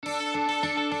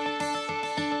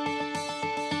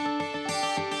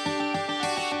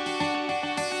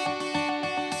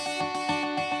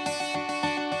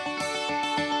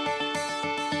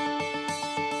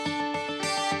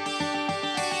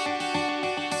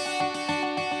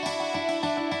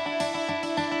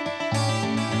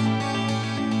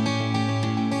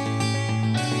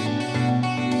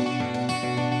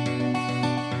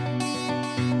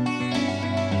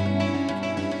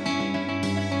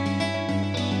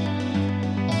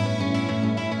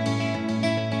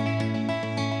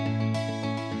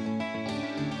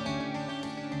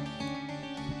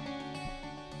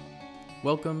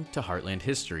Welcome to Heartland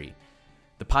History,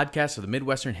 the podcast of the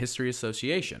Midwestern History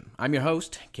Association. I'm your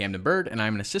host, Camden Bird, and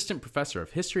I'm an assistant professor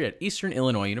of history at Eastern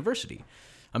Illinois University.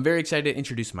 I'm very excited to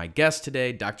introduce my guest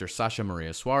today, Dr. Sasha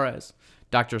Maria Suarez.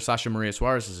 Dr. Sasha Maria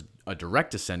Suarez is a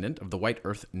direct descendant of the White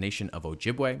Earth Nation of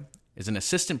Ojibwe, is an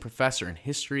assistant professor in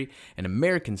history and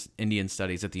American Indian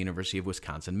Studies at the University of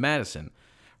Wisconsin-Madison.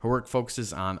 Her work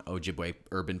focuses on Ojibwe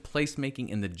urban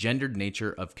placemaking and the gendered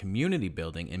nature of community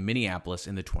building in Minneapolis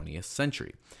in the 20th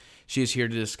century. She is here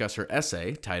to discuss her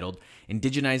essay titled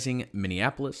Indigenizing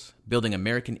Minneapolis, Building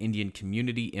American Indian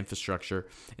Community Infrastructure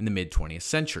in the Mid-20th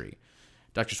Century.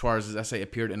 Dr. Suarez's essay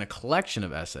appeared in a collection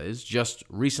of essays just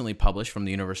recently published from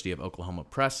the University of Oklahoma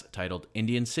Press titled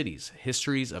Indian Cities,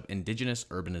 Histories of Indigenous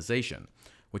Urbanization,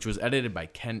 which was edited by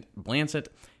Kent Blansett,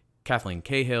 Kathleen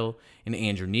Cahill, and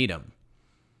Andrew Needham.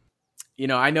 You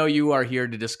know, I know you are here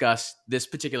to discuss this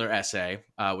particular essay,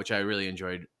 which I really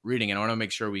enjoyed reading, and I want to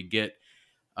make sure we get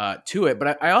to it.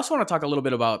 But I also want to talk a little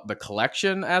bit about the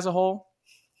collection as a whole.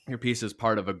 Your piece is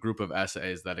part of a group of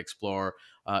essays that explore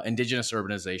indigenous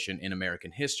urbanization in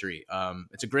American history.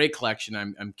 It's a great collection.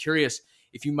 I'm curious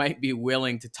if you might be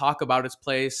willing to talk about its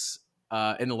place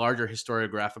in the larger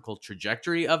historiographical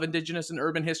trajectory of indigenous and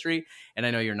urban history. And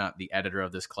I know you're not the editor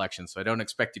of this collection, so I don't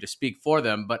expect you to speak for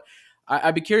them, but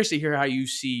I'd be curious to hear how you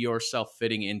see yourself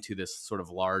fitting into this sort of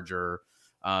larger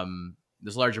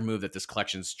move that this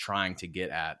collection's trying to get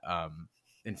at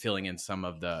in filling in some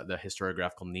of the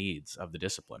historiographical needs of the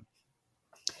discipline.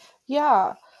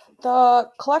 Yeah, the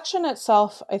collection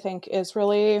itself, I think, is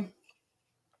really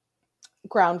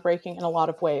groundbreaking in a lot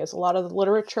of ways. A lot of the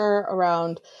literature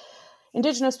around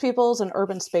Indigenous peoples and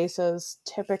urban spaces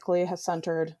typically has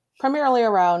centered primarily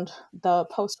around the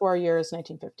post-war years,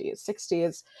 1950s,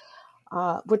 60s,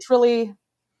 which really,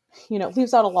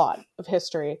 leaves out a lot of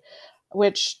history,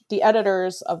 which the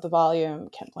editors of the volume,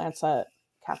 Kent Blansett,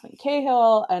 Kathleen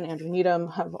Cahill, and Andrew Needham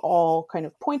have all kind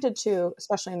of pointed to,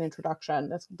 especially in the introduction,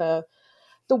 the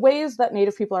ways that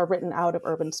Native people are written out of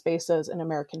urban spaces in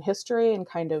American history and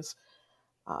kind of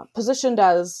positioned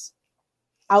as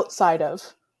outside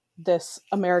of this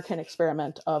American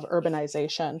experiment of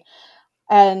urbanization.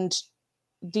 And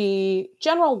the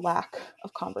general lack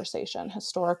of conversation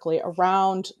historically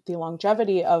around the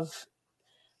longevity of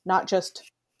not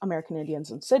just American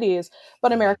Indians in cities,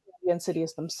 but American Indian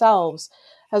cities themselves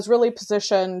has really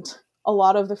positioned a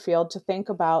lot of the field to think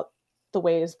about the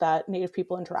ways that Native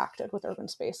people interacted with urban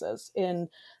spaces in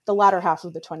the latter half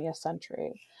of the 20th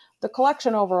century. The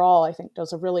collection overall, I think,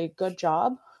 does a really good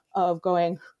job of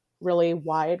going really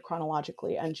wide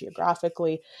chronologically and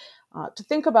geographically to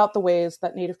think about the ways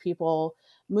that Native people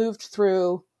moved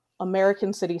through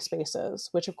American city spaces,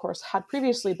 which of course had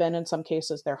previously been in some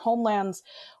cases their homelands,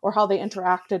 or how they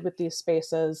interacted with these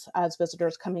spaces as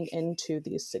visitors coming into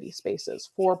these city spaces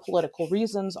for political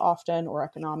reasons often, or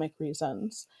economic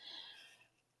reasons.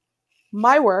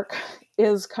 My work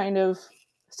is kind of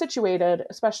situated,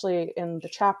 especially in the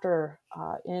chapter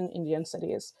in Indian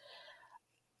cities.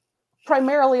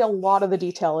 Primarily, a lot of the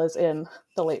detail is in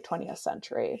the late 20th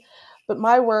century, but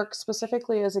my work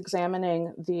specifically is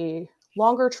examining the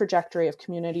longer trajectory of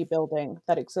community building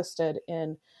that existed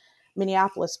in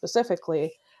Minneapolis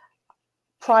specifically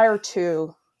prior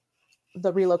to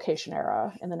the relocation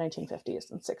era in the 1950s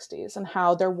and 60s, and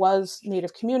how there was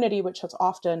Native community, which has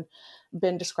often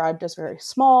been described as very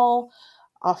small,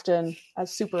 often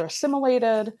as super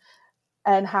assimilated,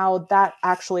 and how that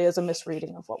actually is a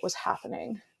misreading of what was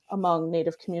happening among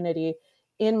Native community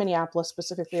in Minneapolis,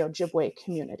 specifically Ojibwe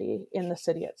community in the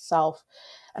city itself.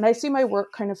 And I see my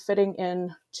work kind of fitting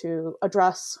in to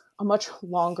address a much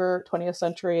longer 20th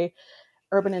century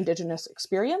urban Indigenous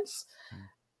experience.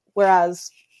 Whereas,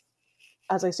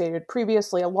 as I stated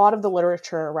previously, a lot of the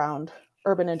literature around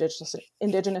urban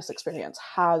Indigenous experience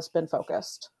has been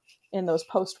focused in those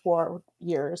post-war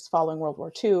years following World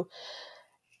War II.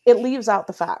 It leaves out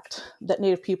the fact that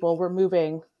Native people were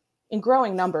moving in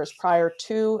growing numbers prior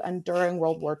to and during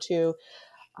World War II,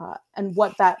 and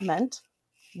what that meant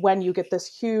when you get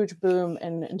this huge boom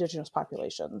in Indigenous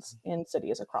populations in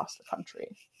cities across the country.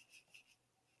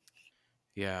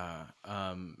 Yeah,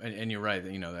 and you're right.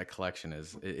 That collection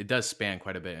it does span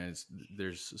quite a bit, and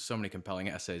there's so many compelling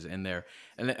essays in there.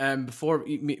 And before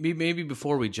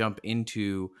we jump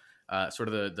into sort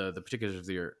of the particulars of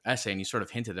your essay, and you sort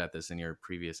of hinted at this in your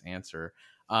previous answer.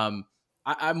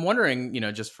 I'm wondering,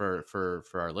 just for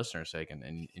our listeners' sake,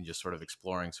 and just sort of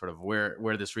exploring sort of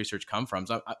where this research come from.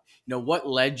 So, what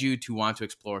led you to want to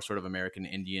explore sort of American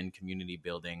Indian community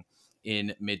building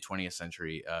in mid-20th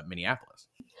century Minneapolis?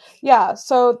 Yeah,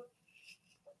 so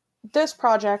this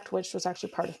project, which was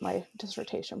actually part of my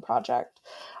dissertation project,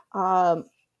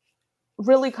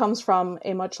 really comes from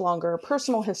a much longer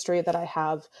personal history that I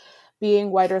have,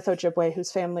 being White Earth Ojibwe,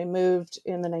 whose family moved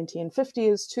in the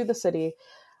 1950s to the city,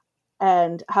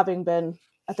 and having been,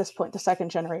 at this point, the second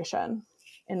generation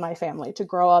in my family to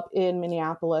grow up in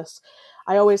Minneapolis.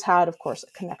 I always had, of course,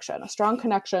 a strong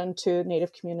connection to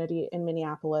Native community in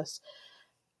Minneapolis.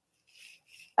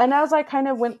 And as I kind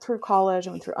of went through college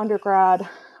and went through undergrad,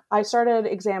 I started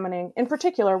examining, in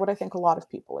particular, what I think a lot of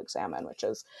people examine, which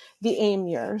is the AIM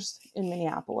years in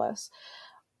Minneapolis.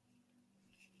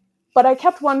 But I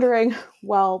kept wondering,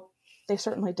 well, they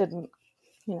certainly didn't,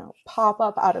 pop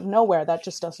up out of nowhere. That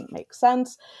just doesn't make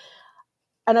sense.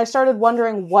 And I started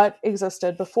wondering what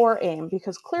existed before AIM,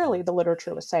 because clearly the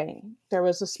literature was saying there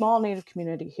was a small Native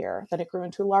community here, then it grew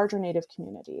into a larger Native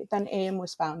community, then AIM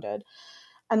was founded.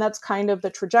 And that's kind of the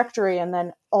trajectory. And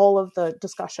then all of the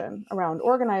discussion around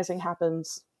organizing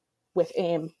happens with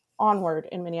AIM onward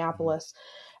in Minneapolis.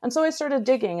 And so I started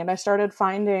digging, and I started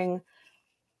finding,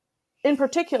 in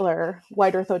particular,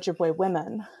 White Earth Ojibwe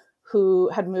women who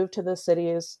had moved to the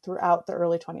cities throughout the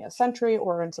early 20th century,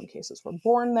 or in some cases were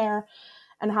born there,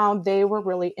 and how they were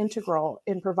really integral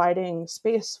in providing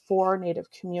space for Native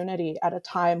community at a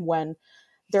time when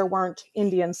there weren't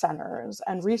Indian centers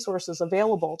and resources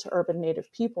available to urban Native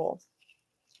people.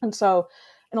 And so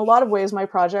in a lot of ways, my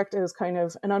project is kind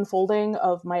of an unfolding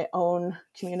of my own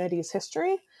community's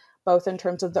history, both in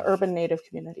terms of the urban Native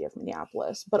community of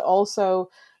Minneapolis, but also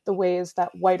the ways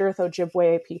that White Earth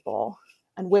Ojibwe people,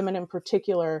 and women in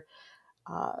particular,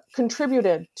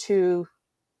 contributed to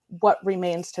what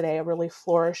remains today a really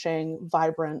flourishing,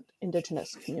 vibrant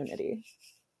Indigenous community.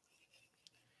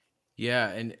 Yeah,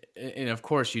 and of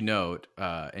course you note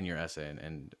in your essay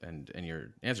and in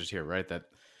your answers here, right, that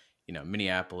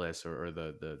Minneapolis or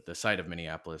the site of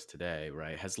Minneapolis today,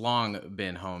 right, has long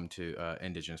been home to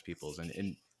Indigenous peoples,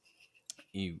 and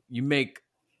you make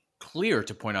clear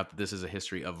to point out that this is a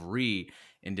history of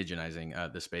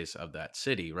re-indigenizing the space of that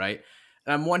city, right?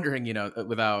 And I'm wondering,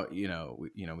 without,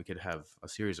 we could have a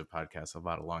series of podcasts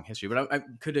about a long history, but I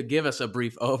could give us a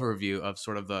brief overview of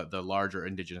sort of the larger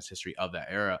Indigenous history of that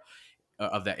era,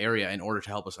 of that area, in order to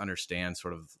help us understand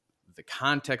sort of the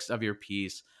context of your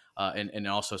piece and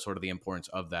also sort of the importance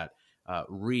of that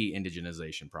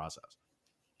re-indigenization process.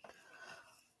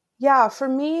 Yeah, for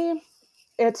me,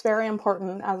 it's very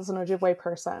important as an Ojibwe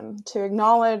person to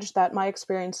acknowledge that my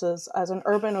experiences as an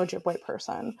urban Ojibwe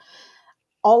person,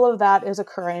 all of that is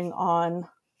occurring on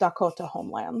Dakota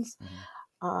homelands.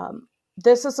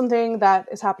 This is something that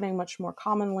is happening much more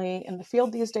commonly in the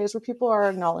field these days, where people are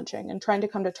acknowledging and trying to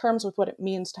come to terms with what it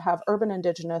means to have urban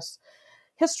Indigenous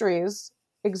histories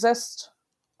exist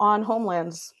on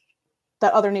homelands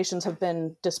that other nations have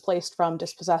been displaced from,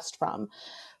 dispossessed from.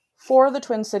 For the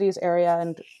Twin Cities area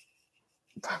and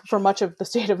for much of the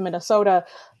state of Minnesota,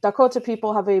 Dakota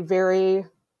people have a very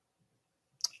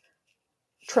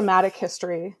traumatic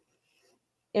history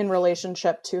in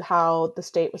relationship to how the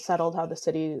state was settled, how the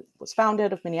city was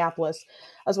founded of Minneapolis,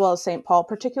 as well as St. Paul,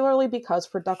 particularly because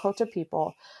for Dakota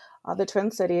people, the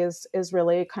Twin Cities is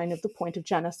really kind of the point of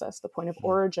genesis, the point of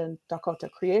origin. Dakota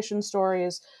creation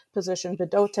stories position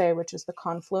Bidote, which is the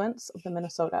confluence of the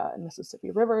Minnesota and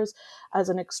Mississippi rivers, as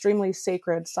an extremely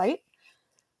sacred site.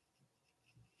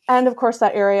 And of course,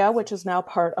 that area, which is now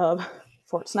part of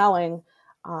Fort Snelling,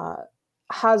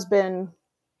 has been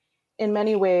in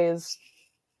many ways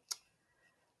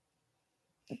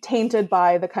tainted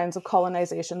by the kinds of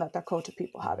colonization that Dakota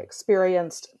people have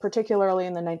experienced, particularly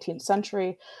in the 19th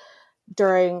century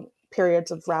during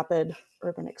periods of rapid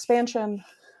urban expansion,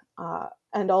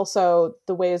 and also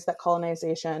the ways that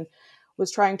colonization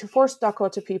was trying to force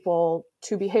Dakota people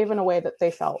to behave in a way that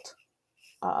they felt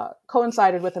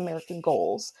coincided with American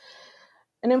goals.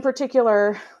 And in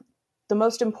particular, the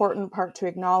most important part to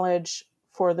acknowledge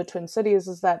for the Twin Cities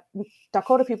is that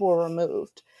Dakota people were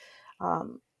removed.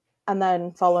 And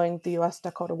then following the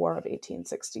U.S.-Dakota War of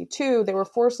 1862, they were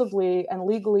forcibly and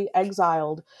legally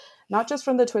exiled, not just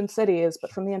from the Twin Cities,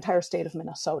 but from the entire state of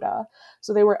Minnesota.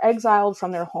 So they were exiled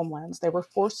from their homelands. They were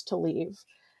forced to leave.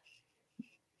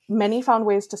 Many found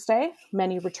ways to stay,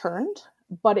 many returned,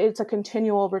 but it's a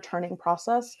continual returning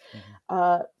process.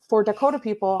 For Dakota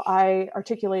people, I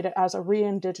articulate it as a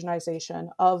re-indigenization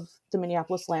of the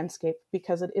Minneapolis landscape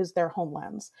because it is their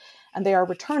homelands and they are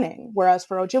returning. Whereas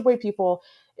for Ojibwe people,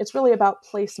 it's really about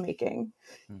placemaking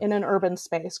in an urban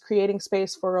space, creating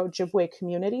space for Ojibwe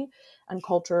community and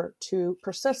culture to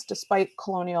persist despite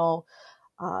colonial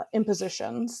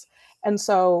impositions. And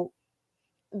so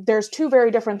there's two very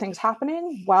different things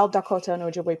happening while Dakota and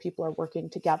Ojibwe people are working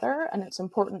together. And it's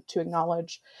important to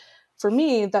acknowledge for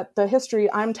me, that the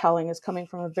history I'm telling is coming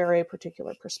from a very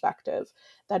particular perspective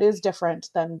that is different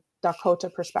than Dakota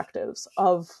perspectives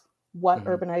of what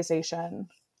urbanization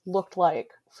looked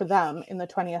like for them in the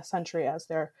 20th century as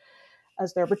they're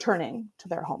returning to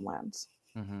their homelands.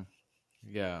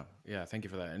 Yeah. Thank you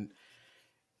for that.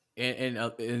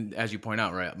 And as you point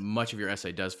out, right, much of your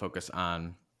essay does focus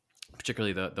on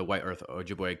particularly the White Earth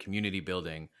Ojibwe community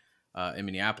building in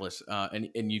Minneapolis, and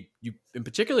you in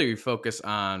particular you focus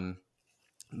on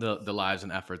the lives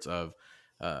and efforts of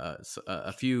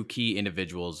a few key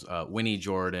individuals, Winnie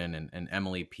Jordan and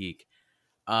Emily Peak.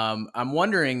 I'm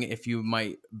wondering if you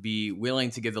might be willing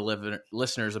to give the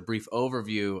listeners a brief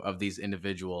overview of these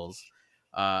individuals,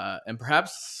 and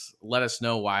perhaps let us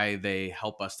know why they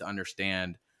help us to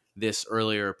understand this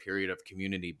earlier period of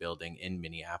community building in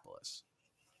Minneapolis.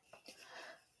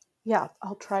 Yeah,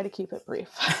 I'll try to keep it brief.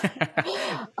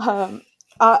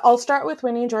 I'll start with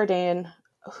Winnie Jordan,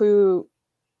 who,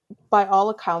 by all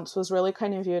accounts, was really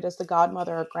kind of viewed as the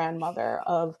godmother or grandmother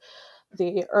of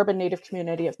the urban Native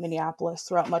community of Minneapolis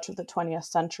throughout much of the 20th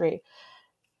century.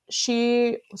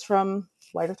 She was from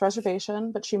White Earth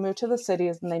Reservation, but she moved to the city in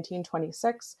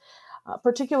 1926,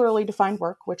 particularly to find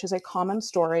work, which is a common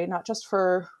story, not just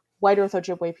for White Earth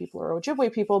Ojibwe people or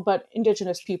Ojibwe people, but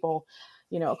Indigenous people,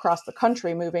 across the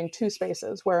country moving to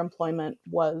spaces where employment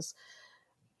was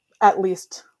at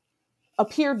least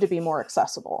appeared to be more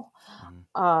accessible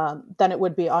than it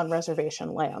would be on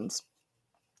reservation lands.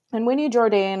 And Winnie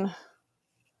Jordan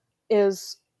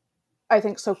is, I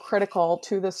think, so critical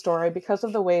to this story because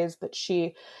of the ways that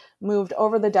she moved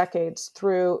over the decades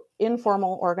through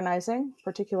informal organizing,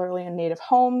 particularly in Native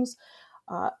homes,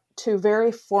 to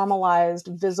very formalized,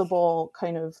 visible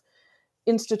kind of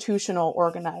institutional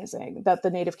organizing that the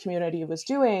Native community was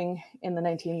doing in the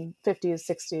 1950s,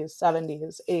 60s,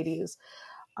 70s, 80s.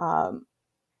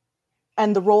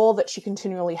 And the role that she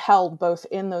continually held both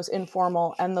in those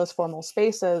informal and those formal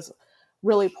spaces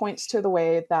really points to the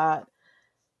way that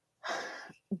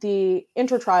the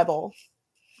intertribal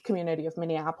community of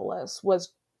Minneapolis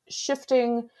was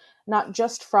shifting not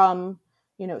just from,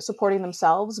 supporting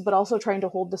themselves, but also trying to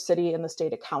hold the city and the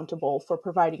state accountable for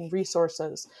providing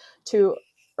resources to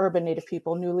urban Native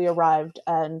people, newly arrived,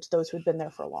 and those who had been there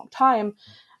for a long time,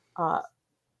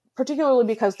 particularly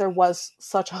because there was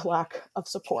such a lack of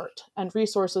support and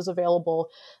resources available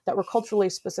that were culturally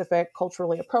specific,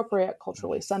 culturally appropriate,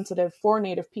 culturally sensitive for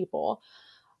Native people.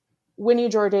 Winnie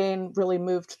Jordan really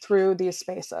moved through these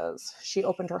spaces. She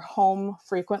opened her home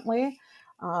frequently.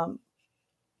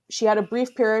 She had a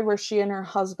brief period where she and her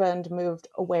husband moved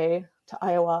away to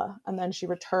Iowa, and then she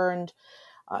returned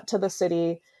to the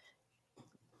city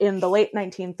in the late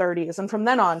 1930s. And from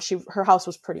then on, her house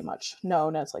was pretty much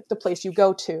known as like the place you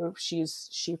go to.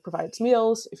 She provides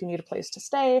meals. If you need a place to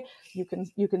stay, you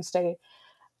can stay.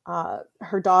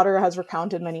 Her daughter has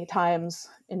recounted many times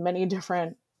in many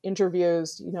different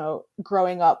interviews,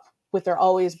 growing up with there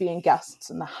always being guests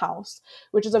in the house,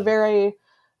 which is a very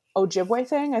Ojibwe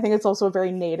thing. I think it's also a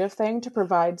very Native thing to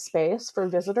provide space for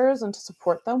visitors and to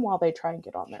support them while they try and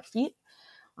get on their feet.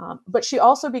 But she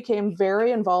also became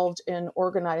very involved in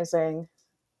organizing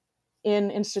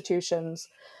in institutions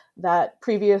that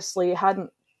previously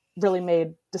hadn't really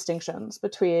made distinctions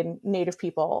between Native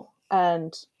people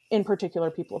and, in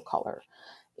particular, people of color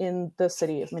in the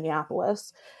city of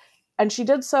Minneapolis. And she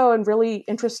did so in really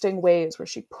interesting ways where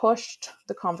she pushed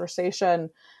the conversation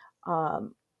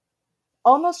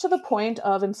almost to the point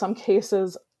of, in some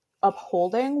cases,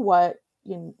 upholding what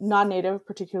non-Native,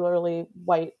 particularly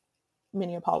white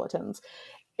Minneapolitans,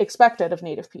 expected of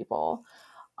Native people,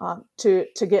 to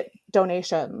get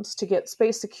donations, to get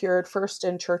space secured first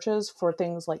in churches for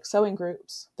things like sewing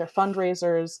groups, their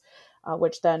fundraisers,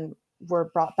 which then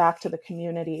were brought back to the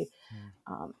community.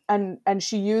 And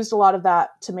she used a lot of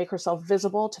that to make herself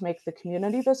visible, to make the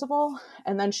community visible.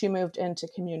 And then she moved into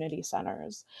community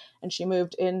centers, and she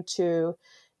moved into,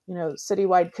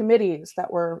 citywide committees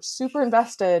that were super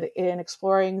invested in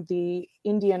exploring the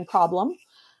Indian problem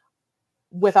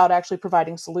without actually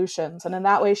providing solutions. And in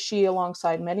that way, she,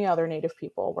 alongside many other Native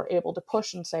people, were able to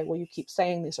push and say, well, you keep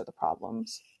saying these are the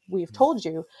problems. We've told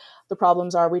you the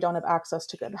problems are we don't have access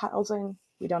to good housing.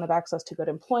 We don't have access to good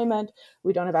employment.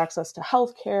 We don't have access to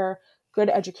healthcare, good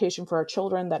education for our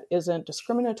children that isn't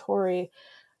discriminatory.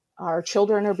 Our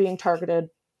children are being targeted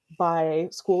by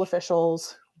school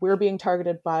officials. We're being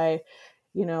targeted by,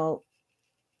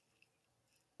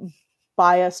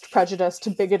 biased,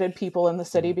 prejudiced, bigoted people in the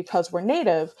city because we're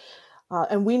Native.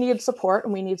 And we need support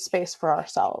and we need space for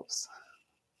ourselves.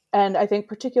 And I think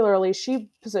particularly she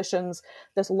positions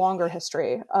this longer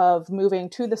history of moving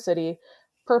to the city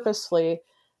purposefully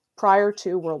prior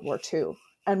to World War II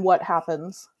and what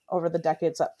happens over the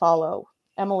decades that follow.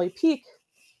 Emily Peek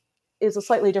is a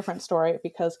slightly different story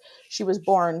because she was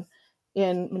born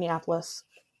in Minneapolis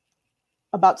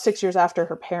about 6 years after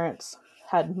her parents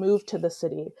had moved to the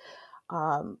city.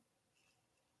 And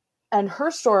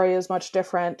her story is much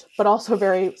different, but also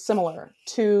very similar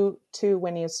to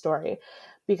Winnie's story,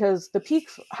 because the Peek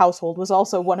household was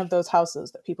also one of those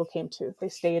houses that people came to. They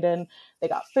stayed in, they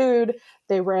got food,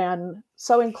 they ran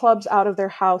sewing clubs out of their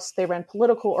house, they ran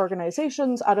political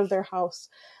organizations out of their house.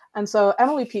 And so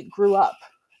Emily Peek grew up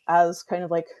as kind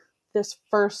of like this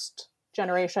first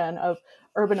generation of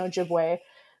urban Ojibwe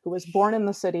who was born in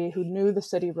the city, who knew the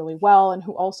city really well, and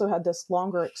who also had this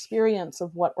longer experience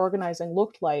of what organizing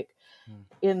looked like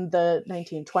in the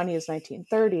 1920s,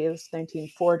 1930s,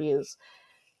 1940s.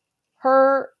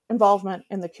 Her involvement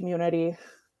in the community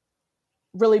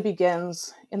really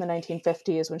begins in the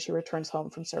 1950s when she returns home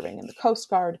from serving in the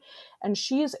Coast Guard, and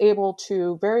she is able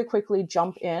to very quickly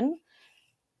jump in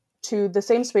to the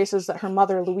same spaces that her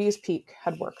mother, Louise Peek,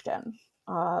 had worked in.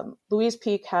 Louise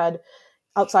Peek had,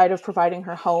 outside of providing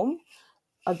her home,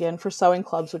 again, for sewing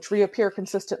clubs, which reappear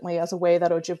consistently as a way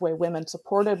that Ojibwe women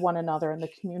supported one another and the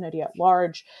community at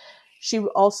large. She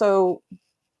also,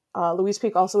 Louise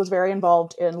Peek also was very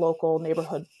involved in local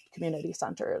neighborhood community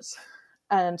centers.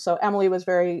 And so Emily was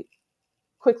very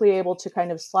quickly able to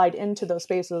kind of slide into those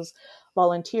spaces,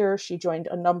 volunteer. She joined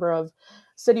a number of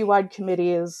citywide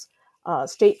committees,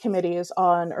 state committees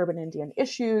on urban Indian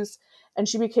issues, and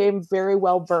she became very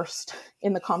well versed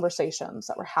in the conversations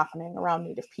that were happening around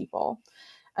Native people.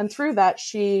 And through that,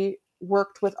 she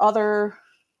worked with other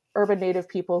urban Native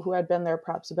people who had been there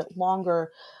perhaps a bit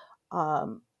longer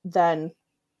than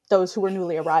those who were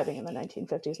newly arriving in the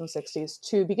 1950s and 60s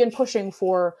to begin pushing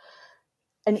for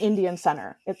an Indian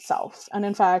Center itself. And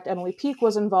in fact, Emily Peek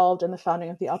was involved in the founding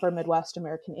of the Upper Midwest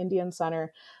American Indian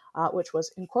Center, which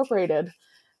was incorporated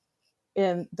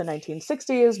in the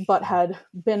 1960s, but had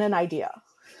been an idea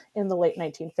in the late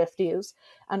 1950s.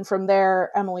 And from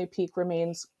there, Emily Peek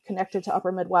remains connected to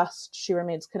Upper Midwest. She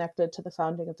remains connected to the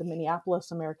founding of the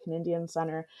Minneapolis American Indian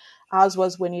Center, as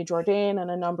was Winnie Jourdain and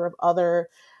a number of other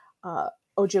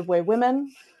Ojibwe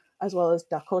women, as well as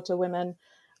Dakota women.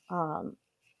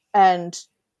 And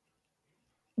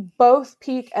both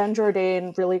Peek and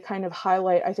Jourdain really kind of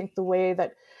highlight, I think, the way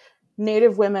that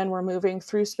Native women were moving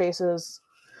through spaces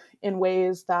in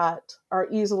ways that are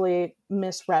easily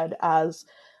misread as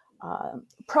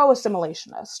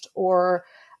pro-assimilationist, or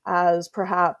as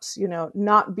perhaps,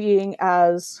 not being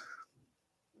as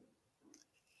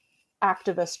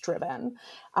activist driven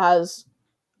as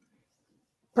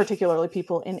particularly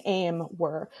people in AIM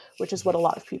were, which is what a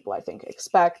lot of people, I think,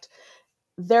 expect.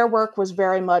 Their work was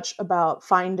very much about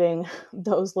finding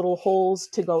those little holes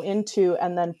to go into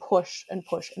and then push and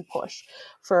push and push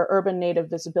for urban Native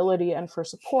visibility and for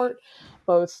support,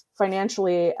 both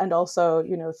financially and also,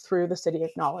 through the city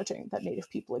acknowledging that Native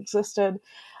people existed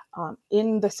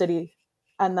in the city,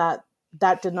 and that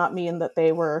did not mean that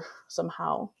they were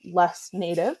somehow less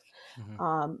Native,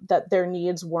 that their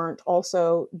needs weren't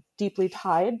also deeply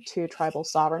tied to tribal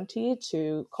sovereignty,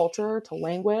 to culture, to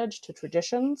language, to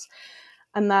traditions,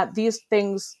 and that these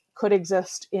things could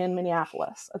exist in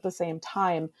Minneapolis at the same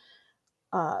time.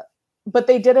 But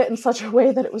they did it in such a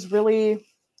way that it was really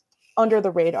under the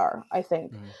radar, I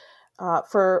think.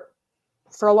 For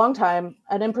a long time,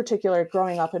 and in particular,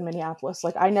 growing up in Minneapolis,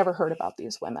 I never heard about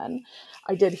these women.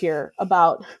 I did hear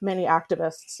about many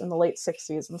activists in the late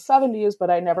 60s and 70s, but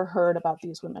I never heard about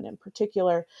these women in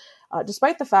particular,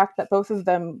 despite the fact that both of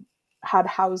them had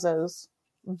houses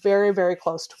very, very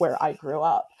close to where I grew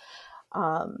up.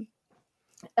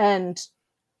 And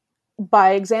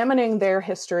by examining their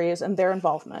histories and their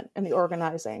involvement in the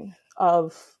organizing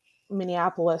of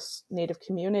Minneapolis Native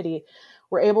community,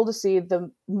 we're able to see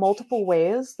the multiple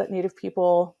ways that Native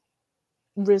people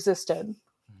resisted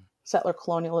settler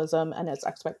colonialism and its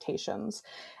expectations,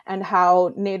 and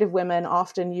how Native women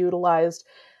often utilized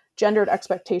gendered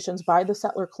expectations by the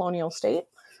settler colonial state,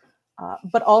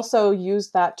 but also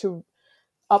used that to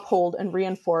uphold and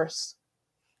reinforce,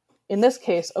 in this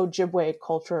case, Ojibwe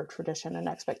culture, tradition, and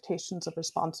expectations of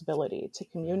responsibility to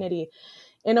community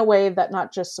in a way that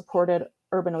not just supported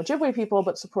urban Ojibwe people,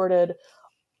 but supported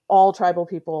all tribal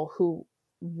people who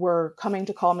were coming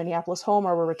to call Minneapolis home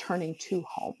or were returning to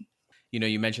home.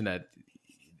 You mentioned that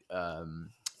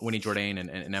Winnie Jourdain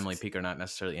and Emily Peek are not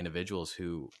necessarily individuals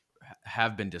who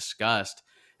have been discussed.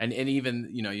 And even,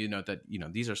 you note that,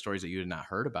 these are stories that you had not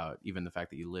heard about, even the fact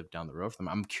that you lived down the road from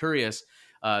them. I'm curious,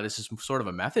 this is sort of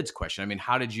a methods question. I mean,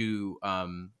 how did you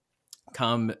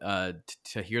come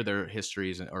to hear their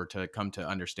histories or to come to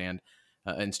understand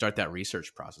and start that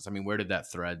research process? I mean, where did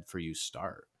that thread for you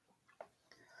start?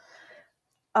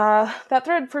 That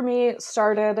thread for me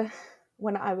started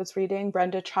when I was reading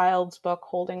Brenda Child's book,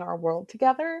 Holding Our World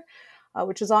Together,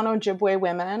 which is on Ojibwe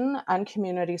women and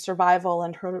community survival.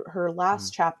 And her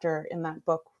last chapter in that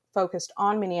book focused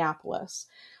on Minneapolis.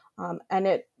 And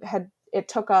it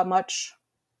took a much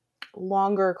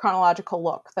longer chronological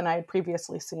look than I had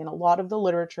previously seen. A lot of the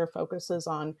literature focuses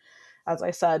on, as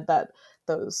I said, that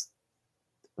those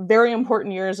very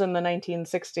important years in the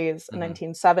 1960s and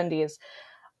 1970s.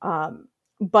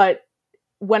 But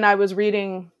when I was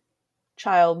reading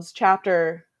Child's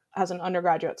chapter as an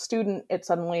undergraduate student, it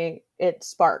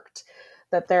sparked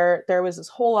that there was this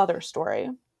whole other story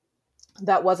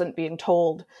that wasn't being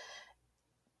told,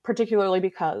 particularly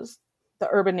because the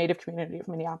urban Native community of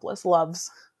Minneapolis loves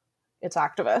its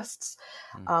activists.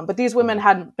 But these women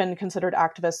hadn't been considered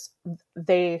activists.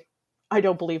 They, I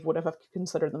don't believe, would have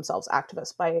considered themselves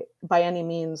activists by any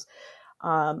means.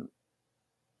 And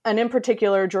in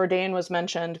particular, Jourdain was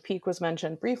mentioned, Peake was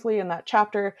mentioned briefly in that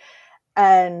chapter.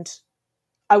 And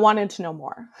I wanted to know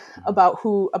more about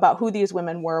who these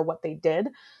women were, what they did,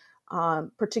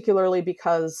 particularly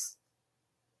because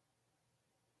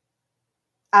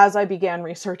as I began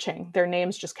researching, their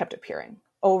names just kept appearing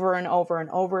over and over and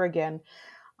over again.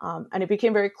 And it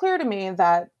became very clear to me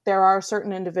that there are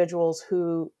certain individuals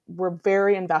who were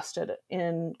very invested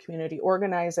in community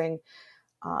organizing,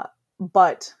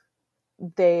 but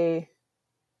they,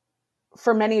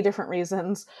 for many different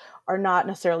reasons, are not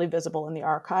necessarily visible in the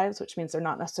archives, which means they're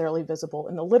not necessarily visible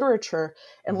in the literature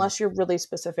unless you're really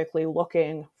specifically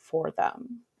looking for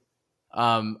them.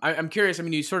 I'm curious. I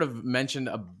mean, you sort of mentioned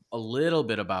a little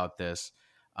bit about this,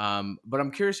 but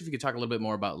I'm curious if you could talk a little bit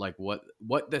more about like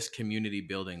what this community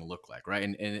building looked like, right?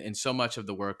 And so much of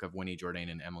the work of Winnie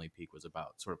Jourdain and Emily Peake was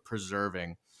about sort of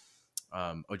preserving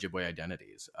Ojibwe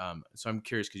identities. So I'm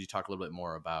curious, could you talk a little bit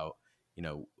more about,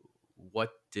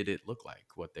 what did it look like,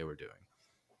 what they were doing?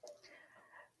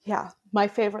 Yeah, my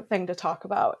favorite thing to talk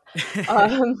about.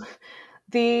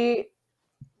 The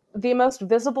most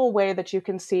visible way that you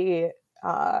can see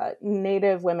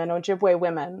Native women, Ojibwe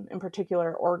women in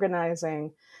particular,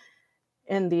 organizing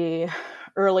in the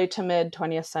early to mid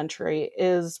 20th century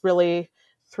is really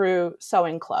through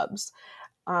sewing clubs.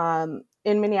 In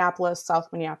Minneapolis, South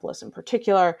Minneapolis in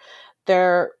particular,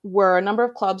 there were a number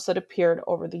of clubs that appeared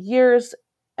over the years,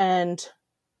 and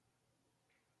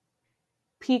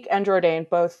Peake and Jourdain,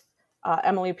 both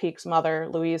Emily Peake's mother,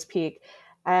 Louise Peake,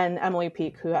 and Emily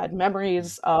Peake, who had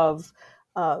memories of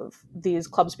these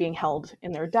clubs being held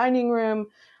in their dining room.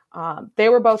 They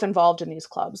were both involved in these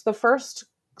clubs. The first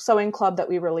sewing club that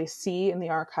we really see in the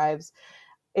archives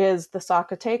is the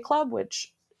Sakate Club,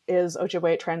 which is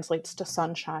Ojibwe, it translates to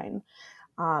sunshine.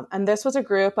 And this was a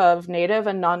group of Native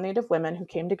and non-Native women who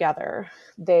came together.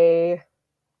 They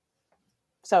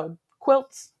sewed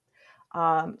quilts,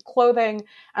 clothing,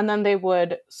 and then they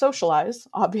would socialize,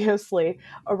 obviously,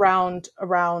 around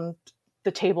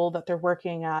the table that they're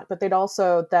working at. But they'd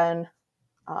also then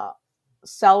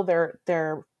sell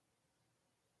their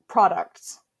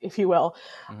products, if you will,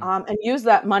 and use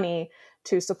that money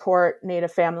to support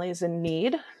Native families in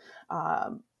need,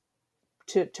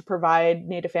 to provide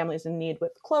Native families in need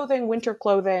with clothing, winter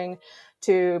clothing,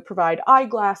 to provide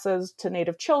eyeglasses to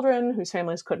Native children whose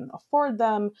families couldn't afford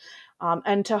them,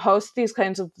 and to host these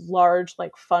kinds of large,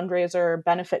 like, fundraiser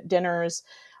benefit dinners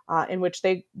in which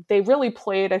they really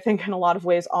played, I think, in a lot of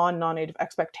ways on non-Native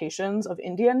expectations of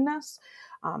Indianness.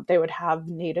 They would have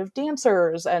Native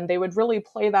dancers, and they would really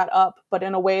play that up, but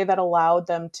in a way that allowed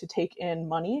them to take in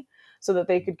money so that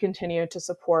they could continue to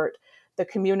support the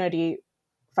community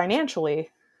financially,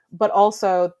 but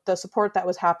also the support that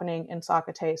was happening in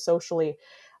Sakate socially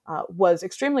was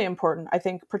extremely important. I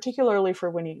think particularly for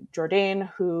Winnie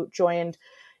Jourdain, who joined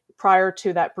prior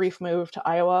to that brief move to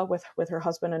Iowa with her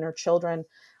husband and her children.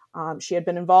 She had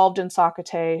been involved in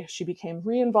Sakate. She became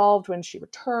re-involved when she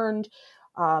returned.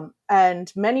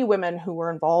 And many women who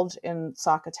were involved in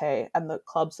Sakate and the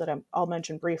clubs that I'll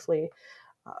mention briefly,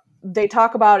 they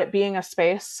talk about it being a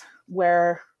space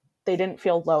where they didn't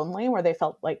feel lonely, where they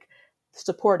felt like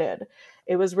supported.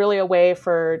 It was really a way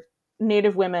for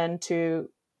Native women to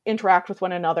interact with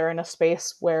one another in a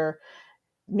space where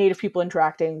Native people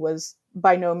interacting was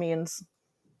by no means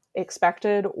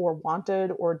expected or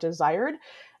wanted or desired,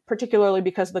 particularly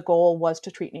because the goal was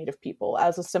to treat Native people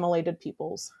as assimilated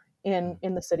peoples in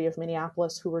the city of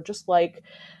Minneapolis who were just like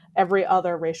every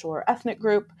other racial or ethnic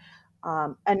group.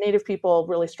 And Native people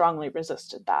really strongly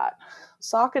resisted that.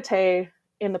 Sakate,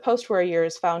 in the post-war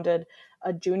years, founded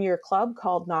a junior club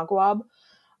called Naguab,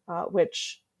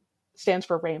 which stands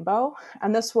for rainbow.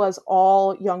 And this was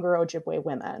all younger Ojibwe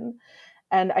women.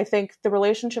 And I think the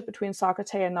relationship between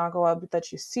Sakate and Nagawa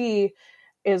that you see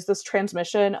is this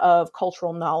transmission of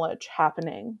cultural knowledge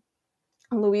happening.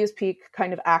 Louise Peake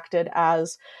kind of acted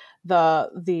as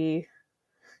the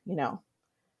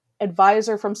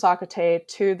advisor from Sakate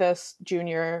to this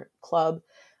junior club.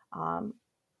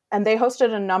 And they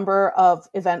hosted a number of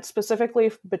events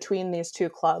specifically between these two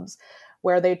clubs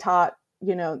where they taught,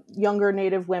 younger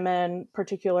Native women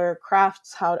particular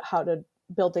crafts, how to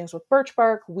build things with birch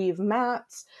bark, weave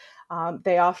mats.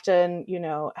 They often,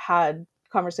 had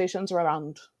conversations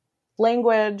around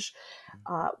language,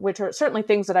 which are certainly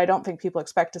things that I don't think people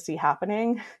expect to see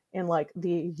happening in like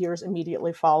the years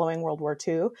immediately following World War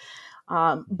II.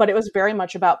 But it was very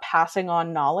much about passing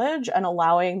on knowledge and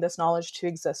allowing this knowledge to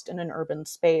exist in an urban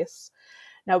space.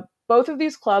 Now, both of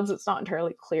these clubs, it's not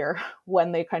entirely clear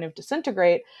when they kind of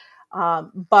disintegrate,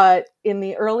 but in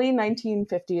the early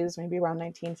 1950s, maybe around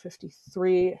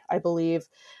 1953, I believe,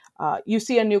 you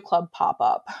see a new club pop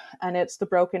up, and it's the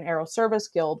Broken Arrow Service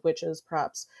Guild, which is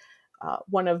perhaps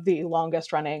one of the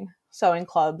longest running sewing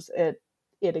clubs. It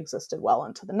existed well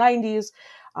into the 90s.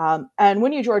 And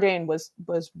Winnie Jourdain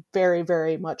was very,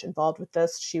 very much involved with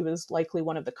this. She was likely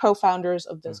one of the co-founders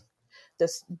of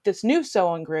this new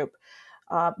sewing group,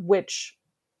 which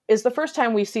is the first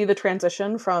time we see the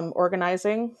transition from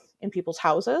organizing in people's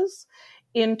houses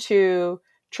into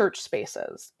church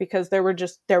spaces, because there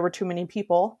were too many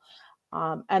people,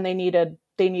 and they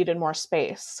needed more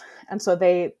space. And so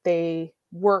they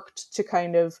worked to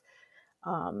kind of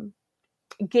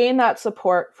gain that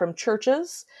support from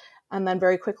churches, and then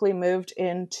very quickly moved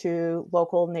into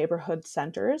local neighborhood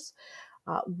centers,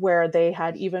 where they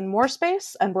had even more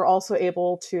space and were also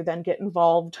able to then get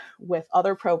involved with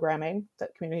other programming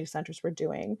that community centers were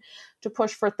doing to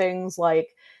push for things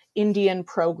like Indian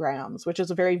programs, which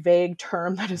is a very vague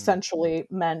term that essentially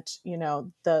meant,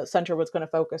 the center was going to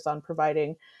focus on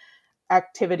providing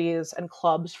activities and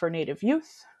clubs for Native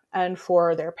youth and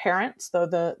for their parents, though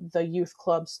the youth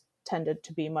clubs tended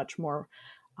to be much more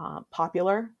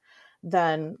popular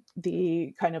than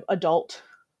the kind of adult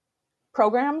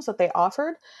programs that they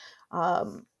offered.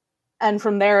 And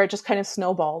from there, it just kind of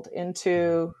snowballed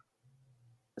into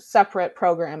separate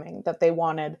programming that they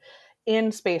wanted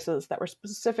in spaces that were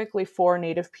specifically for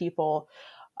Native people.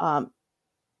 And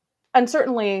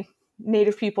certainly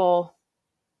Native people,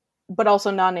 but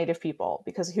also non-Native people,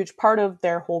 because a huge part of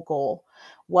their whole goal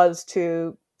was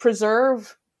to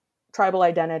preserve tribal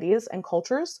identities and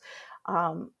cultures,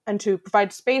 and to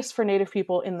provide space for Native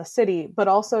people in the city, but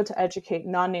also to educate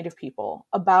non-Native people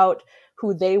about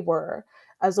who they were,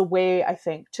 as a way, I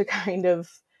think, to kind of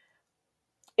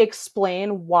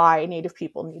explain why Native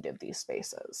people needed these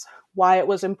spaces, why it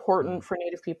was important for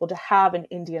Native people to have an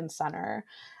Indian center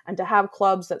and to have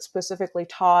clubs that specifically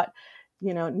taught,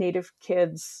 Native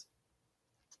kids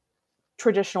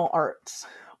traditional arts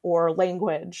or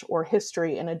language or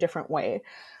history in a different way.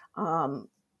 And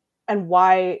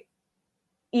why,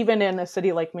 even in a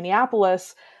city like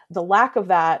Minneapolis, the lack of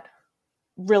that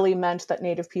really meant that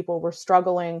Native people were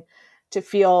struggling to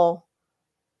feel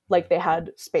like they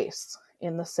had space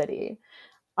in the city.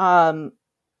 The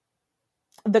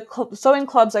sewing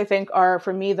clubs, I think, are,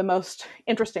 for me, the most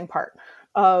interesting part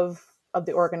of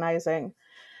the organizing.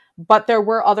 But there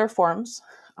were other forms,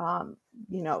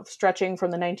 stretching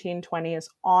from the 1920s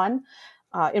on.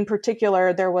 In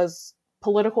particular, there was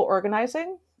political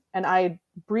organizing. And I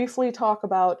briefly talk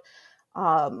about,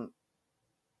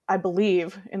 I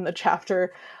believe, in the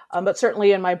chapter, but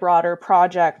certainly in my broader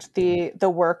project, the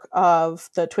work of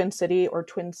the Twin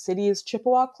Cities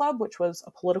Chippewa Club, which was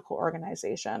a political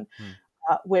organization,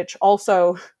 which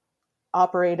also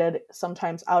operated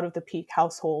sometimes out of the Peake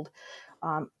household.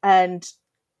 And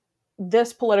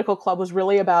this political club was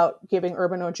really about giving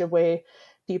urban Ojibwe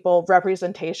people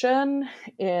representation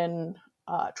in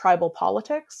tribal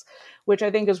politics, which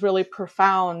I think is really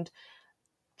profound,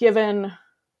 given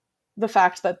the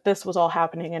fact that this was all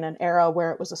happening in an era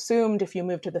where it was assumed if you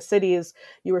moved to the cities,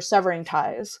 you were severing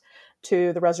ties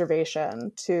to the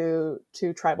reservation, to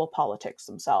tribal politics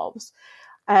themselves.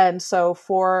 And so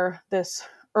for this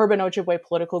urban Ojibwe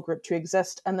political group to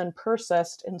exist and then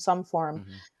persist in some form,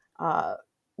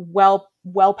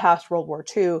 well past World War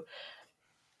II,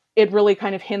 it really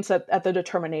kind of hints at the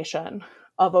determination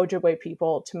of Ojibwe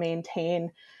people to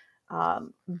maintain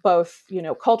both,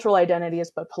 cultural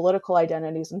identities, but political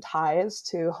identities and ties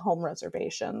to home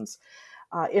reservations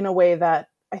in a way that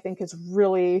I think is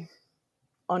really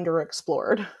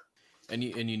underexplored.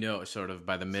 And sort of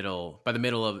by the middle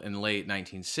of in the late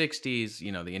 1960s,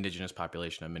 the indigenous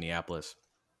population of Minneapolis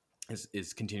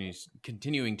is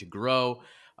continuing to grow.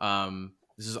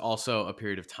 This is also a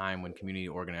period of time when community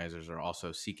organizers are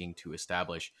also seeking to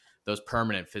establish those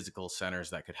permanent physical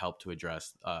centers that could help to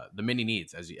address the many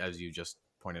needs, as you just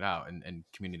pointed out, and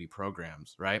community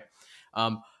programs, right?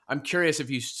 I'm curious if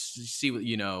you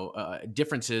see,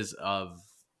 differences of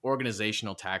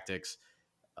organizational tactics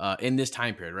in this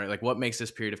time period, right? Like, what makes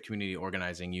this period of community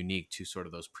organizing unique to sort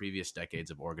of those previous decades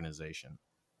of organization?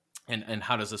 And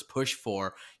how does this push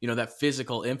for, that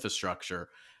physical infrastructure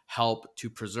help to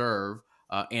preserve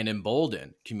and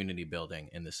embolden community building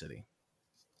in the city?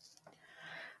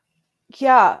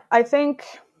 Yeah, I think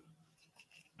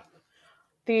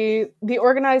the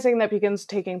organizing that begins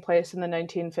taking place in the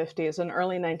 1950s and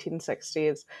early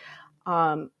 1960s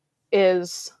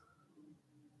is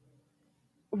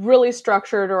really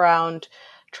structured around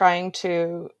trying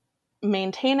to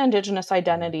maintain Indigenous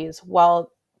identities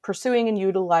while pursuing and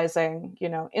utilizing,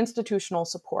 institutional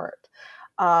support,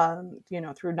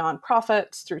 through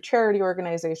nonprofits, through charity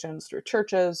organizations, through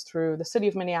churches, through the city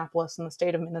of Minneapolis and the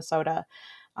state of Minnesota,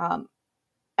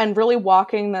 and really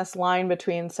walking this line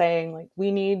between saying, like,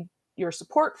 we need your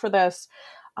support for this,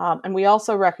 and we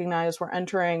also recognize we're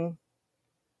entering,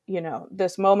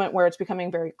 this moment where it's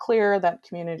becoming very clear that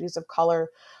communities of color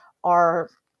are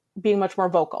being much more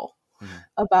vocal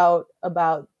about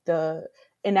the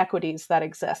inequities that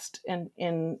exist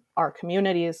in our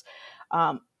communities,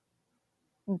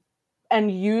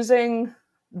 and using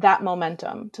that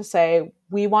momentum to say,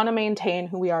 we want to maintain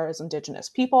who we are as Indigenous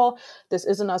people. This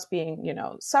isn't us being,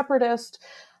 separatist,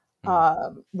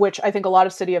 which I think a lot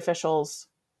of city officials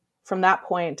from that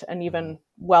point and even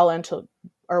well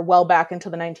back into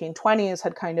the 1920s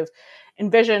had kind of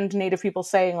envisioned Native people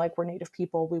saying, like, we're Native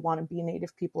people, we want to be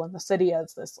Native people in the city,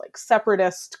 as this like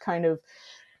separatist kind of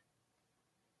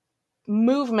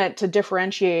movement to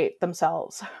differentiate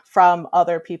themselves from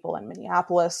other people in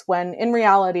Minneapolis, when in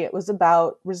reality it was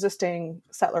about resisting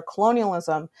settler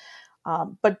colonialism,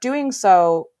 but doing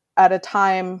so at a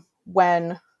time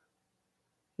when,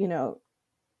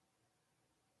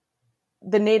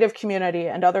 the Native community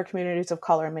and other communities of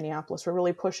color in Minneapolis were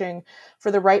really pushing for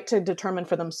the right to determine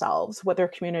for themselves what their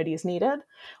communities needed,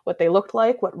 what they looked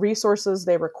like, what resources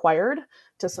they required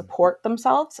to support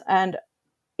themselves. And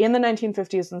in the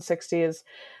 1950s and 60s,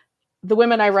 the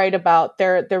women I write about,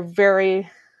 they're very,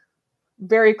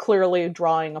 very clearly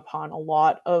drawing upon a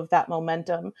lot of that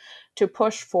momentum to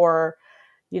push for,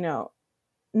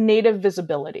 Native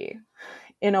visibility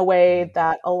in a way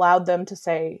that allowed them to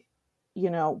say,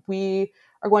 we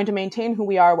are going to maintain who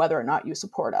we are, whether or not you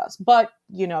support us. But,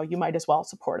 you might as well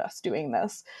support us doing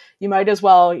this. You might as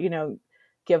well,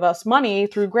 give us money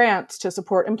through grants to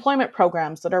support employment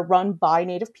programs that are run by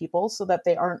Native people so that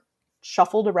they aren't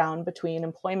shuffled around between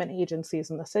employment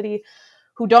agencies in the city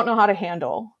who don't know how to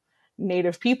handle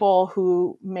Native people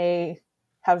who may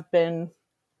have been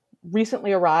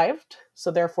recently arrived.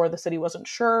 So therefore the city wasn't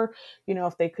sure,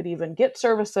 if they could even get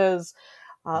services.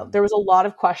 There was a lot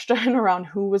of question around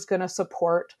who was going to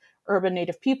support urban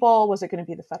Native people. Was it going to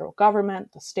be the federal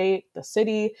government, the state, the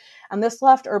city? And this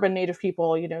left urban Native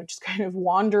people, just kind of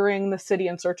wandering the city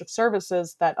in search of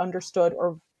services that understood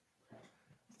or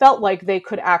felt like they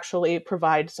could actually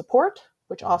provide support,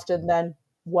 which often then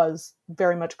was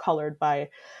very much colored by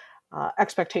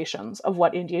expectations of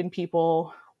what Indian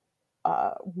people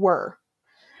were.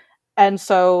 And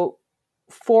so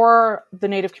for the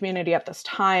Native community at this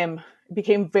time, it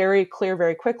became very clear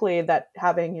very quickly that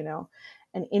having,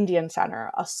 an Indian center,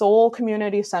 a sole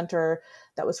community center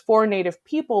that was for Native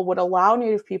people, would allow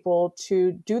Native people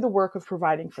to do the work of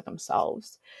providing for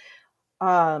themselves.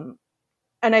 And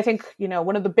I think,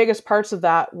 one of the biggest parts of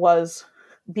that was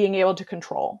being able to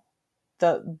control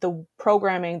the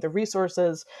programming, the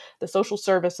resources, the social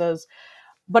services.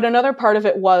 But another part of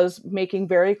it was making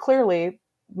very clear,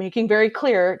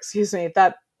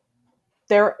 that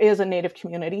there is a Native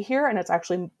community here, and it's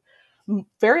actually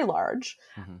very large.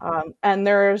 And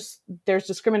there's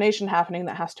discrimination happening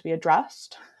that has to be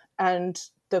addressed. And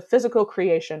the physical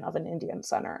creation of an Indian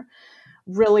center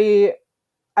really,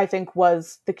 I think,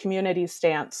 was the community's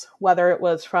stance, whether it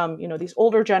was from, these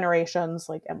older generations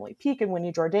like Emily Peek and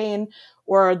Winnie Jourdain,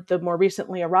 or the more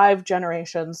recently arrived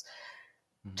generations,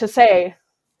 to say,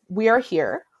 we are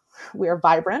here, we are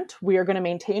vibrant, we are going to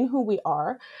maintain who we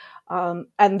are.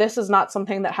 And this is not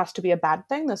something that has to be a bad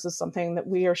thing. This is something that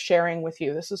we are sharing with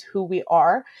you. This is who we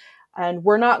are, and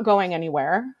we're not going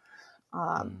anywhere.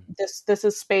 This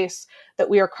is space that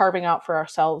we are carving out for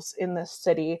ourselves in this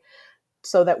city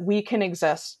so that we can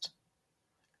exist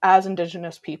as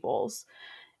Indigenous peoples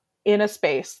in a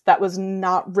space that was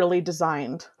not really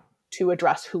designed to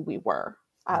address who we were.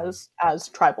 as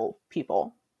tribal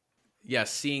people. Yeah,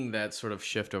 seeing that sort of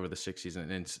shift over the 60s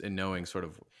and knowing sort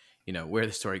of, where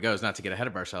the story goes, not to get ahead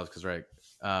of ourselves, because, right.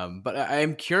 But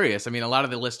I'm curious. I mean, a lot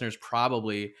of the listeners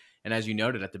probably, and as you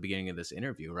noted at the beginning of this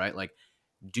interview, right, like,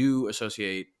 do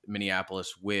associate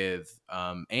Minneapolis with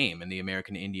AIM and the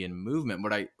American Indian movement.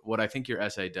 What I think your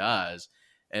essay does,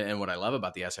 and what I love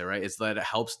about the essay, right, is that it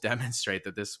helps demonstrate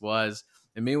that this was,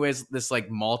 in many ways, this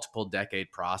like multiple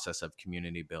decade process of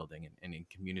community building and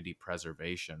community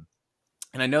preservation.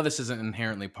 And I know this isn't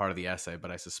inherently part of the essay,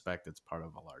 but I suspect it's part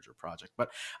of a larger project.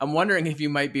 But I'm wondering if you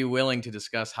might be willing to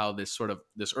discuss how this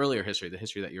earlier history, the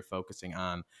history that you're focusing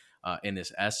on in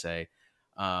this essay,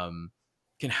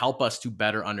 can help us to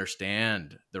better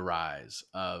understand the rise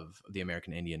of the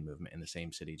American Indian movement in the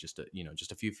same city just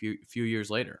a few years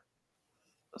later.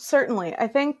 Certainly. I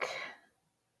think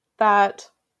that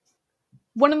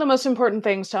one of the most important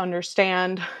things to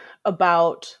understand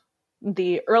about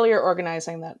the earlier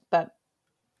organizing that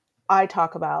I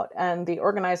talk about and the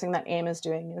organizing that AIM is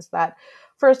doing is that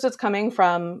first, it's coming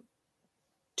from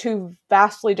two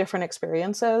vastly different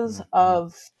experiences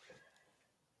of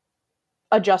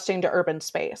adjusting to urban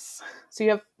space.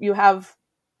 So you have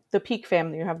the Peak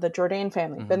family, you have the Jourdain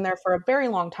family, been there for a very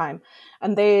long time,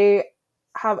 and they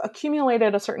have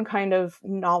accumulated a certain kind of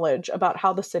knowledge about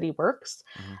how the city works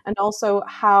and also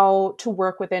how to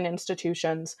work within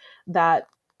institutions that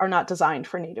are not designed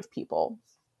for Native people.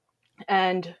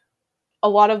 And a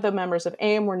lot of the members of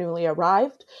AIM were newly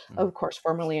arrived, of course,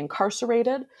 formerly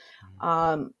incarcerated,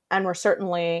 and were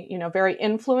certainly, very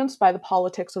influenced by the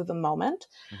politics of the moment.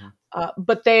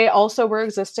 But they also were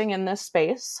existing in this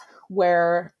space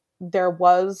where there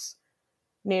was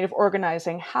Native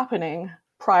organizing happening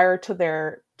prior to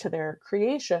their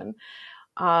creation.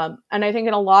 And I think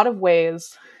in a lot of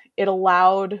ways, it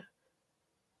allowed,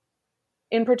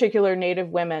 in particular, Native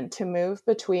women to move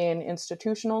between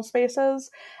institutional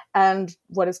spaces and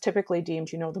what is typically deemed,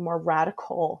 the more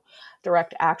radical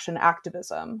direct action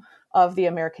activism of the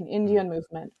American Indian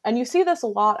movement. And you see this a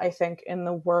lot, I think, in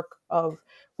the work of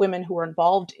women who were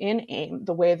involved in AIM,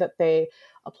 the way that they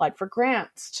applied for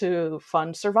grants to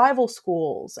fund survival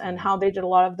schools and how they did a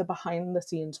lot of the behind the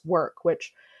scenes work,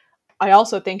 which I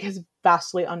also think is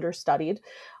vastly understudied.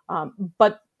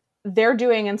 But they're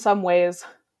doing in some ways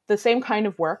the same kind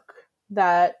of work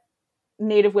that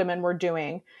Native women were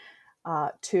doing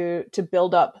to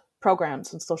build up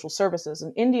programs and social services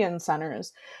and Indian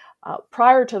centers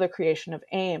prior to the creation of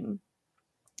AIM.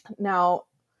 Now,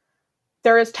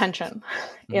 there is tension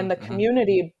in the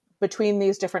community between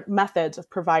these different methods of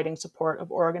providing support,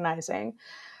 of organizing.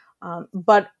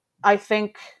 But I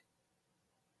think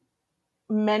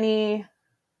many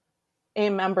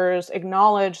AIM members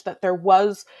acknowledge that there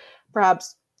was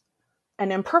perhaps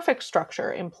an imperfect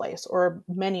structure in place, or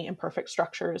many imperfect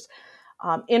structures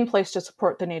in place to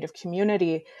support the Native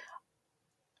community.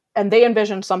 And they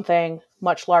envisioned something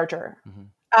much larger,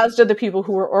 as did the people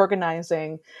who were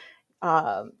organizing,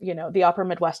 the Upper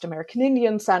Midwest American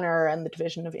Indian Center and the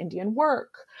Division of Indian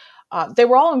Work. They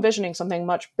were all envisioning something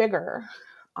much bigger.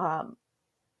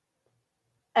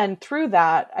 And through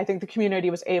that, I think the community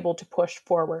was able to push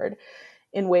forward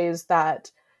in ways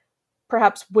that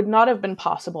perhaps would not have been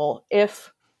possible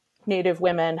if Native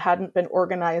women hadn't been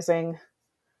organizing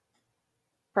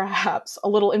perhaps a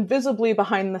little invisibly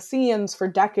behind the scenes for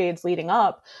decades leading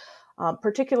up,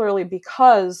 particularly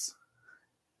because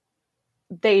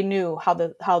they knew how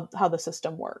the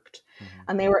system worked.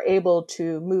 And they were able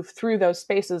to move through those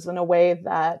spaces in a way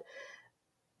that,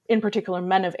 in particular,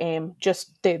 men of AIM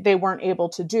they weren't able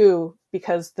to do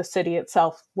because the city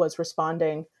itself was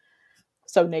responding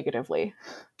so negatively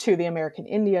to the American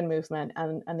Indian movement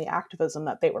and the activism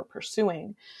that they were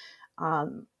pursuing.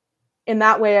 In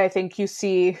that way, I think you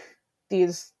see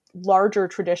these larger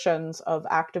traditions of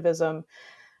activism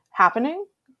happening.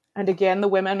 And again, the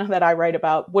women that I write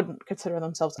about wouldn't consider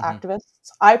themselves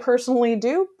activists. I personally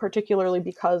do, particularly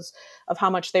because of how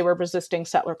much they were resisting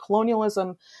settler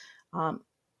colonialism.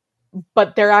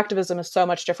 But their activism is so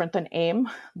much different than AIM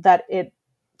that it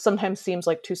sometimes seems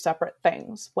like two separate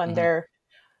things when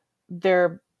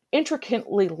they're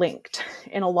intricately linked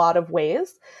in a lot of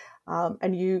ways.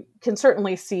 And you can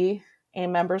certainly see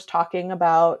AIM members talking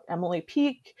about Emily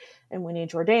Peak and Winnie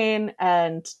Jourdain,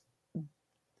 and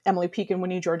Emily Peak and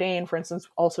Winnie Jourdain, for instance,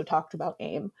 also talked about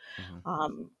AIM.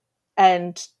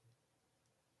 And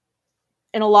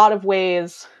in a lot of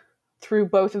ways, through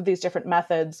both of these different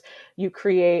methods, you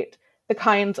create the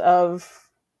kinds of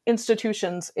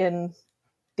institutions in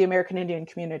the American Indian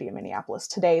community in Minneapolis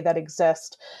today that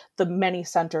exist, the many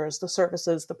centers, the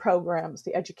services, the programs,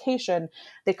 the education,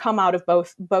 they come out of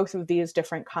both of these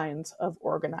different kinds of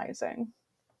organizing.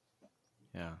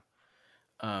 Yeah.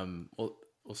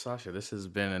 Well, Sasha, this has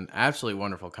been an absolutely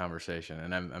wonderful conversation,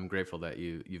 and I'm grateful that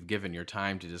you've given your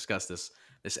time to discuss this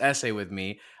essay with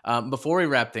me. Before we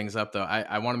wrap things up, though,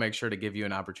 I want to make sure to give you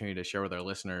an opportunity to share with our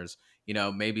listeners,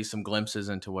 maybe some glimpses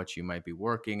into what you might be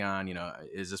working on.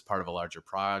 Is this part of a larger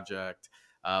project?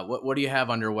 What do you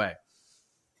have underway?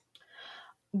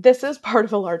 This is part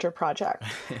of a larger project.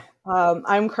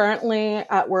 I'm currently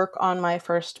at work on my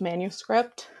first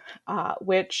manuscript,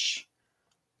 which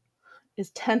is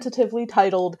tentatively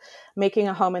titled Making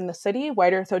a Home in the City,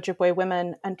 White Earth Ojibwe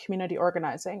Women and Community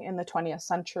Organizing in the 20th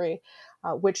Century,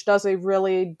 which does a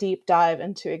really deep dive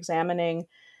into examining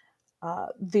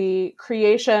the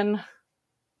creation,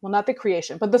 well, not the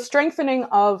creation, but the strengthening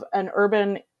of an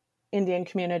urban Indian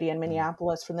community in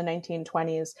Minneapolis from the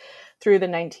 1920s through the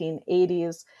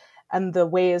 1980s, and the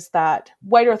ways that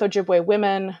White Earth Ojibwe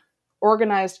women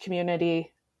organized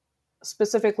community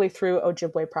specifically through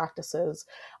Ojibwe practices,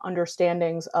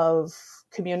 understandings of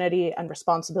community and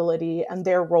responsibility, and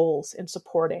their roles in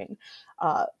supporting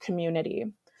community.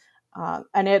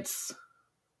 And it's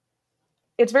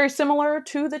very similar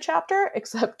to the chapter,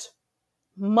 except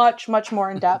much, much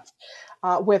more in depth,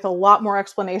 with a lot more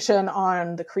explanation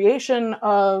on the creation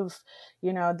of,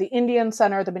 the Indian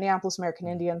Center, the Minneapolis American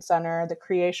Indian Center, the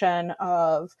creation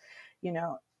of,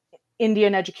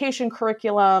 Indian education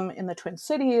curriculum in the Twin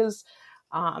Cities,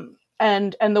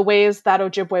 and the ways that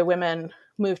Ojibwe women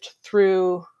moved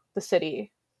through the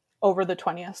city over the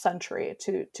 20th century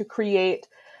to create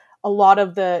a lot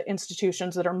of the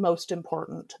institutions that are most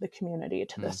important to the community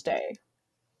to this day.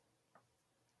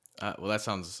 Well, that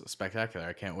sounds spectacular.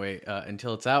 I can't wait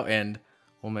until it's out, and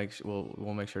we'll make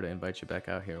sure to invite you back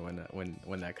out here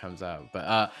when that comes out.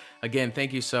 But again,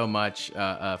 thank you so much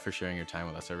for sharing your time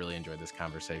with us. I really enjoyed this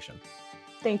conversation.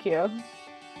 Thank you.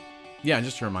 Yeah, and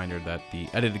just a reminder that the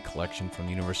edited collection from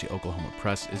the University of Oklahoma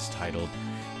Press is titled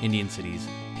Indian Cities: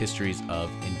 Histories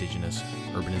of Indigenous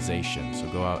Urbanization. So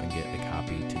go out and get a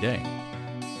copy today.